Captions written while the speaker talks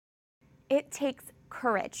It takes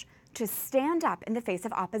courage to stand up in the face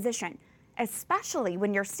of opposition, especially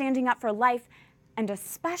when you're standing up for life and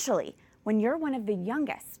especially when you're one of the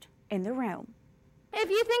youngest in the room. If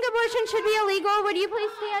you think abortion should be illegal, would you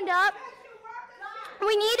please stand up?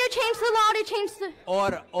 We need to change the law to change the...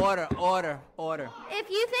 Order. If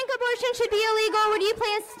you think abortion should be illegal, would you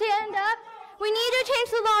please stand up? We need to change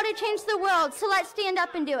the law to change the world, so let's stand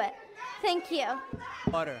up and do it. Thank you.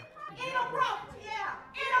 Order. Inappropriate, yeah.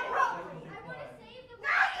 Inappropriate. Now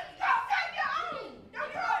you don't save your own.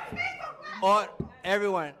 Don't you speak for Or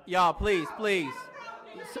everyone, y'all, please.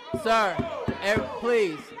 Sir,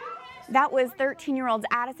 please. That was 13-year-old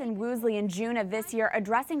Addison Woosley in June of this year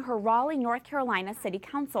addressing her Raleigh, North Carolina City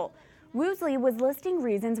Council. Woosley was listing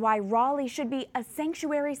reasons why Raleigh should be a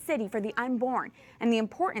sanctuary city for the unborn and the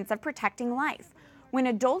importance of protecting life. When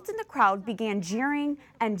adults in the crowd began jeering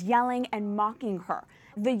and yelling and mocking her,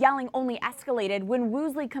 the yelling only escalated when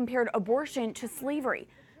Woosley compared abortion to slavery.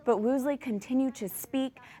 But Woosley continued to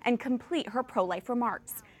speak and complete her pro-life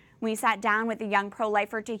remarks. We sat down with a young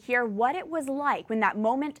pro-lifer to hear what it was like when that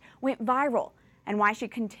moment went viral and why she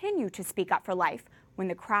continued to speak up for life when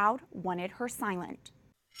the crowd wanted her silent.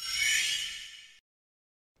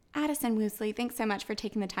 Addison Woosley, thanks so much for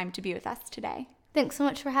taking the time to be with us today. Thanks so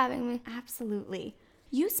much for having me. Absolutely.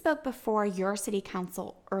 You spoke before your city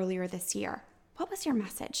council earlier this year. What was your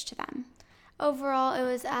message to them? Overall, it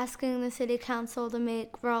was asking the city council to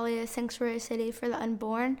make Raleigh a sanctuary city for the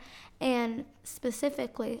unborn, and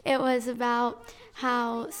specifically, it was about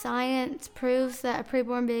how science proves that a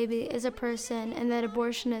preborn baby is a person and that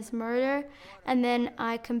abortion is murder, and then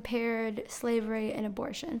I compared slavery and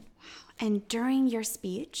abortion. And during your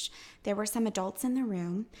speech, there were some adults in the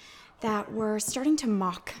room that were starting to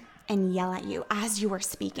mock and yell at you as you were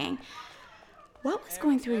speaking. What was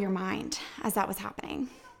going through your mind as that was happening?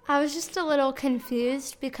 I was just a little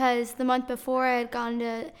confused because the month before I had gone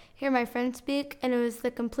to hear my friend speak and it was the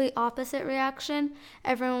complete opposite reaction.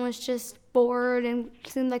 Everyone was just bored and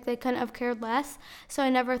seemed like they couldn't have cared less. So I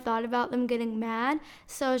never thought about them getting mad.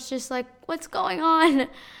 So it's just like, what's going on?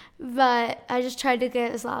 But I just tried to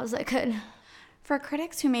get as loud as I could. For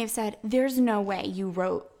critics who may have said, there's no way you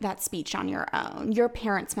wrote that speech on your own. Your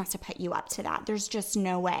parents must have put you up to that. There's just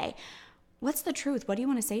no way. What's the truth? What do you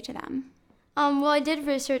want to say to them? Well, I did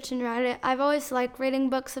research and write it. I've always liked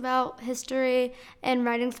reading books about history, and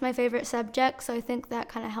writing's my favorite subject, so I think that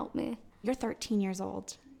kind of helped me. You're 13 years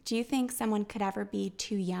old. Do you think someone could ever be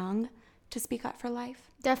too young to speak up for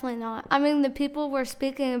life? Definitely not. I mean, the people we're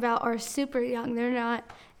speaking about are super young. They're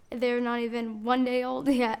not even 1 day old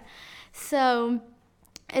yet. So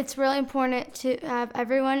it's really important to have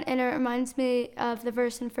everyone, and it reminds me of the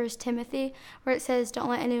verse in 1 Timothy where it says, don't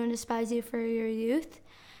let anyone despise you for your youth.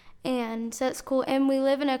 And so that's cool. And we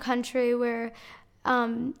live in a country where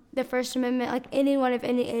the First Amendment, like anyone of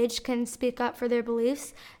any age can speak up for their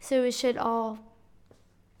beliefs. So we should all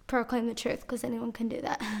proclaim the truth because anyone can do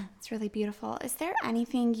that. It's really beautiful. Is there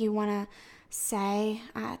anything you want to say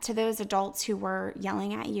to those adults who were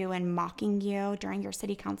yelling at you and mocking you during your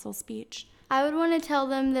city council speech? I would want to tell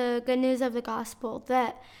them the good news of the gospel,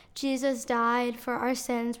 that Jesus died for our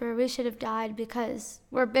sins where we should have died because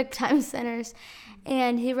we're big-time sinners,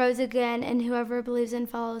 and he rose again, and whoever believes and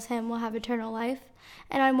follows him will have eternal life.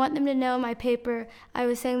 And I want them to know in my paper, I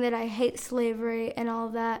was saying that I hate slavery and all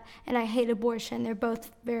of that, and I hate abortion. They're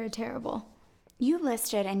both very terrible. You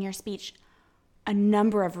listed in your speech a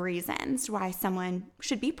number of reasons why someone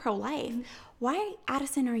should be pro-life. Why,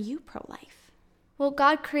 Addison, are you pro-life? Well,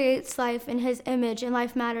 God creates life in his image, and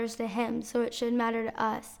life matters to him, so it should matter to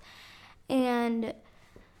us. And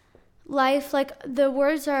life, like the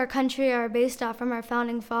words of our country are based off from our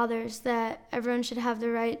founding fathers, that everyone should have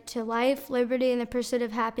the right to life, liberty, and the pursuit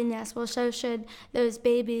of happiness. Well, so should those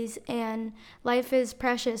babies, and life is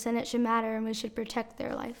precious, and it should matter, and we should protect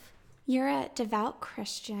their life. You're a devout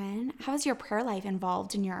Christian. How is your prayer life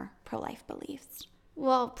involved in your pro-life beliefs?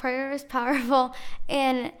 Well, prayer is powerful,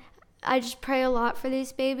 and I just pray a lot for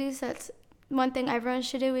these babies. That's one thing everyone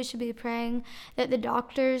should do. We should be praying that the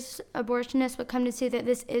doctors, abortionists would come to see that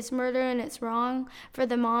this is murder and it's wrong, for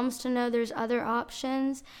the moms to know there's other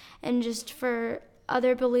options, and just for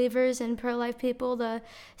other believers and pro-life people to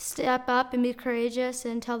step up and be courageous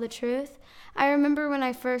and tell the truth. I remember when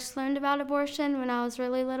I first learned about abortion when I was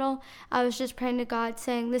really little, I was just praying to God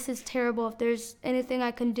saying, this is terrible. If there's anything I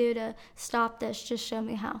can do to stop this, just show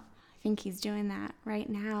me how. I think he's doing that right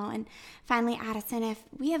now. And finally, Addison, if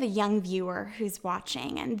we have a young viewer who's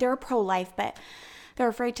watching and they're pro-life, but they're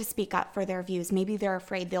afraid to speak up for their views, maybe they're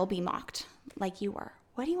afraid they'll be mocked like you were,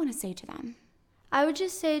 what do you want to say to them? I would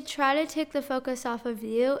just say try to take the focus off of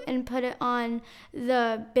you and put it on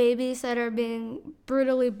the babies that are being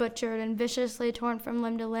brutally butchered and viciously torn from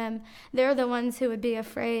limb to limb. They're the ones who would be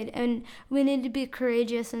afraid, and we need to be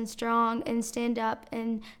courageous and strong and stand up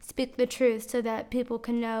and speak the truth so that people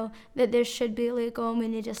can know that this should be legal and we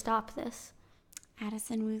need to stop this.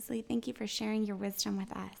 Addison Woosley, thank you for sharing your wisdom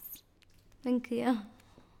with us. Thank you.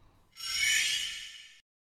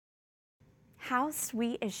 How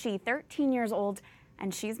sweet is she? 13 years old,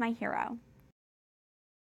 and she's my hero.